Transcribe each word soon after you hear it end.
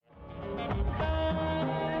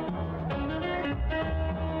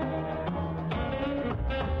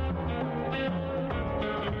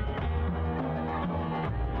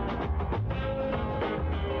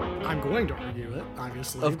I'm going to argue it,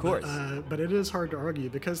 obviously. Of course. But it is hard to argue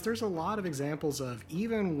because there's a lot of examples of,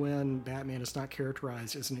 even when Batman is not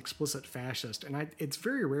characterized as an explicit fascist, and it's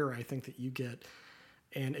very rare, I think, that you get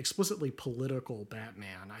an explicitly political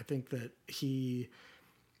Batman. I think that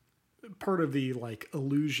part of the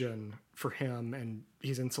illusion for him, and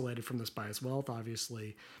he's insulated from this by his wealth,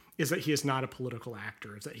 obviously, is that he is not a political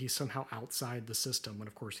actor, is that he's somehow outside the system, when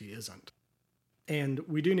of course he isn't. And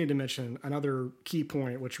we do need to mention another key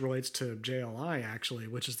point, which relates to JLI, actually,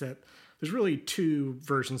 which is that there's really two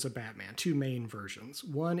versions of Batman, two main versions.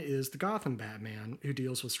 One is the Gotham Batman, who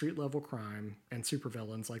deals with street-level crime and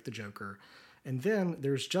supervillains like the Joker. And then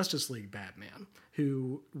there's Justice League Batman,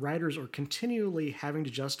 who writers are continually having to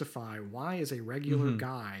justify why is a regular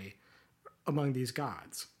guy among these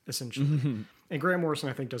gods, essentially. And Grant Morrison,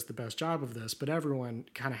 I think, does the best job of this, but everyone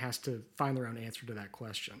kind of has to find their own answer to that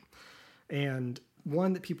question. And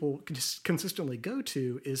one that people consistently go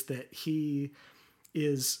to is that he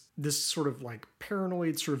is this sort of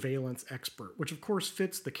paranoid surveillance expert, which of course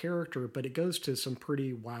fits the character, but it goes to some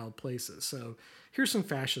pretty wild places. So here's some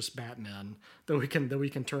fascist Batmen that we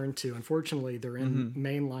can turn to. Unfortunately, they're in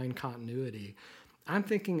mainline continuity. I'm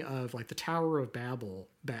thinking of the Tower of Babel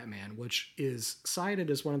Batman, which is cited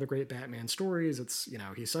as one of the great Batman stories. It's,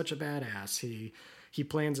 he's such a badass. He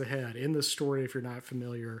plans ahead. In this story, if you're not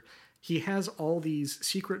familiar, he has all these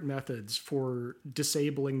secret methods for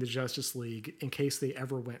disabling the Justice League in case they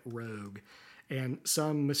ever went rogue. And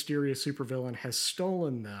some mysterious supervillain has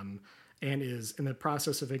stolen them and is in the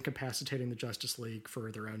process of incapacitating the Justice League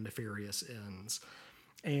for their own nefarious ends.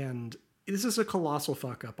 And this is a colossal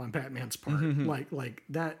fuck up on Batman's part.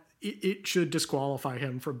 That it should disqualify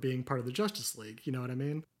him from being part of the Justice League. You know what I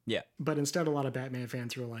mean? Yeah. But instead, a lot of Batman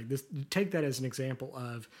fans are like, this, take that as an example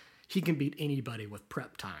of he can beat anybody with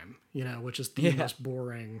prep time, which is the most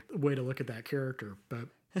boring way to look at that character. But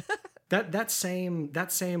that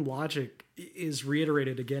same logic is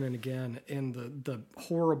reiterated again and again in the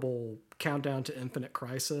horrible Countdown to Infinite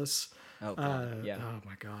Crisis. Oh, God. Oh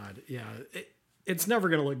my God. Yeah. It's never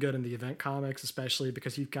going to look good in the event comics, especially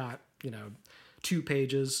because you've got, 2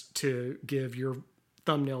 pages to give your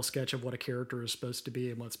thumbnail sketch of what a character is supposed to be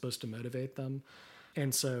and what's supposed to motivate them.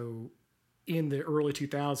 And so in the early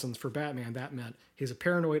 2000s for Batman, that meant he's a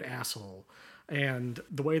paranoid asshole. And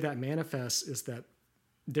the way that manifests is that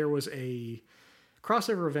there was a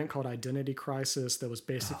crossover event called Identity Crisis that was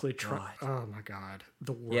basically oh my God,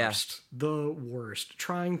 the worst. Yeah. The worst.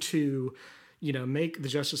 Trying to, make the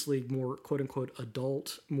Justice League more quote unquote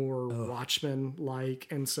adult, more Watchmen-like.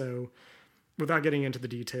 And so without getting into the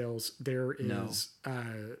details, there is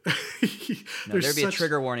there'd be a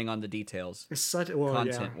trigger warning on the details.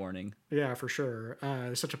 Content warning. Yeah, for sure.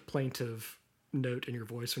 There's such a plaintive note in your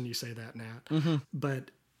voice when you say that, Nat.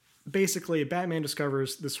 But basically, Batman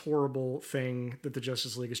discovers this horrible thing that the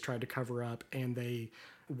Justice League has tried to cover up, and they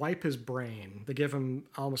wipe his brain. They give him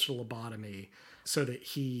almost a lobotomy so that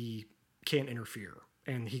he can't interfere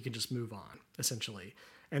and he can just move on, essentially.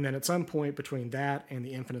 And then at some point between that and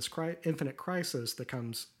the Infinite Crisis that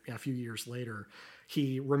comes a few years later,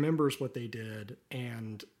 he remembers what they did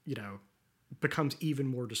and, becomes even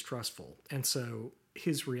more distrustful. And so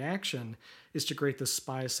his reaction is to create this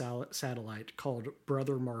spy satellite called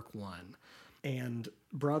Brother Mark I. And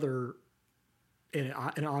Brother, in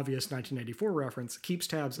an obvious 1984 reference, keeps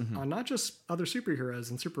tabs on not just other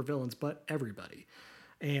superheroes and supervillains, but everybody.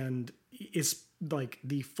 And is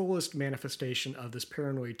the fullest manifestation of this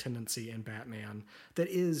paranoid tendency in Batman that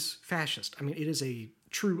is fascist. I mean, it is a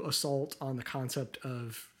true assault on the concept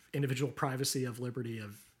of individual privacy, of liberty,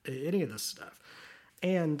 of any of this stuff.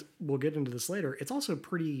 And we'll get into this later. It's also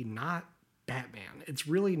pretty not Batman. It's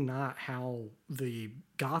really not how the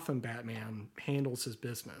Gotham Batman handles his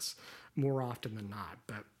business more often than not,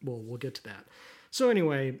 but we'll get to that. So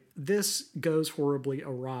anyway, this goes horribly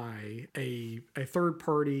awry. A third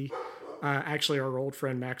party, actually our old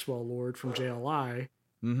friend Maxwell Lord from JLI,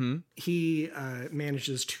 he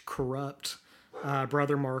manages to corrupt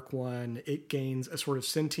Brother Mark I. It gains a sort of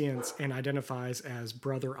sentience and identifies as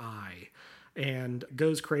Brother I, and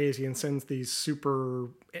goes crazy and sends these super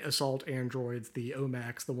assault androids, the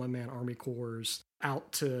OMACs, the one-man army corps,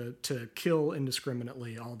 out to kill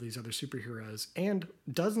indiscriminately all these other superheroes. And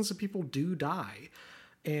dozens of people do die.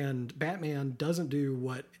 And Batman doesn't do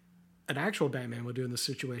what an actual Batman would do in this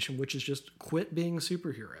situation, which is just quit being a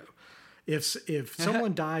superhero. If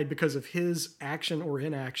someone died because of his action or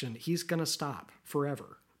inaction, he's going to stop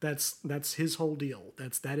forever. That's his whole deal.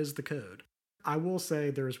 That is the code. I will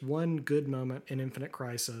say there's one good moment in Infinite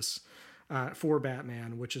Crisis for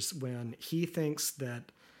Batman, which is when he thinks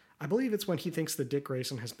that, I believe it's when he thinks that Dick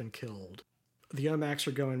Grayson has been killed. The Omacs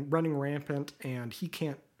are running rampant, and he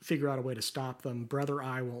can't figure out a way to stop them. Brother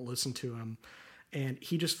Eye won't listen to him. And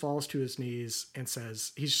he just falls to his knees and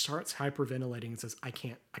says, he starts hyperventilating and says, I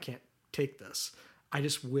can't take this. I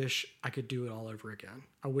just wish I could do it all over again.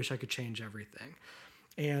 I wish I could change everything.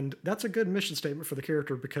 And that's a good mission statement for the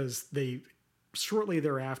character, because they shortly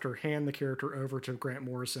thereafter hand the character over to Grant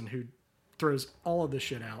Morrison, who throws all of this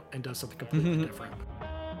shit out and does something completely different.